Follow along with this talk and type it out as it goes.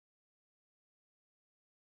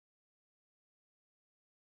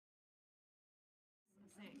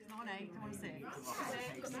6, not an 8, I want a 6.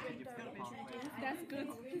 That's good.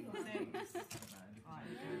 6. Right,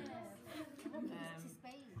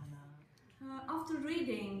 After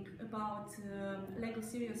reading about LEGO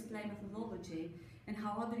Serious Play methodology and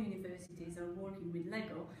how other universities are working with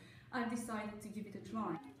LEGO, I've decided to give it a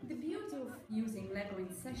try. The beauty of using LEGO in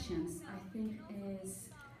sessions, I think, is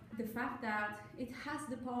the fact that it has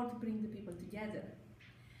the power to bring the people together.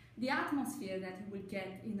 The atmosphere that you will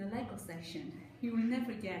get in a LEGO session, you will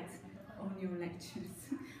never get on your lectures,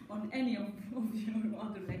 on any of your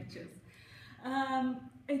other lectures.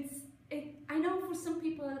 I know for some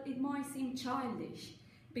people it might seem childish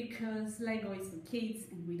because LEGO is for kids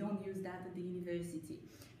and we don't use that at the university.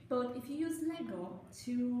 But if you use LEGO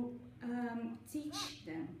to teach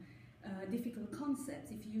them difficult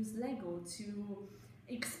concepts, if you use LEGO to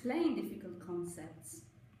explain difficult concepts,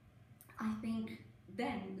 I think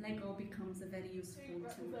then LEGO becomes a very useful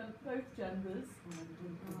tool. Both genders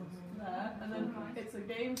there, and then it's a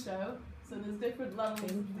game show, so there's different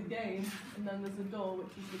levels of the game, and then there's a door,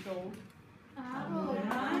 which is the goal. Oh,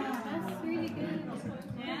 that's really good.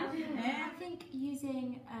 Yeah. I think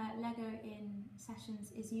using LEGO in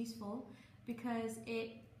sessions is useful because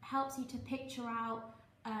it helps you to picture out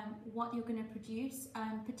what you're going to produce,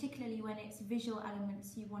 particularly when it's visual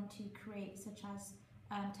elements you want to create, such as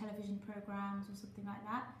television programs or something like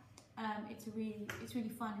that. It's really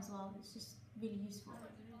fun as well. It's just really useful.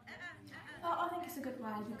 I think it's a good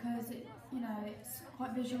way because it's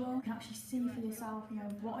quite visual. You can actually see for yourself,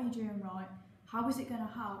 what are you doing right? How is it going to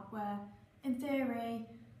help? Where in theory,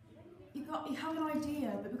 you have an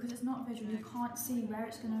idea, but because it's not visual, you can't see where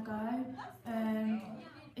it's going to go.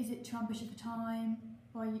 Is it too ambitious for time?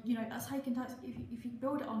 Well, that's how you can tell. If you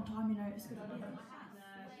build it on time, it's going to be.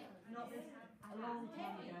 Not a long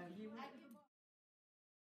time ago,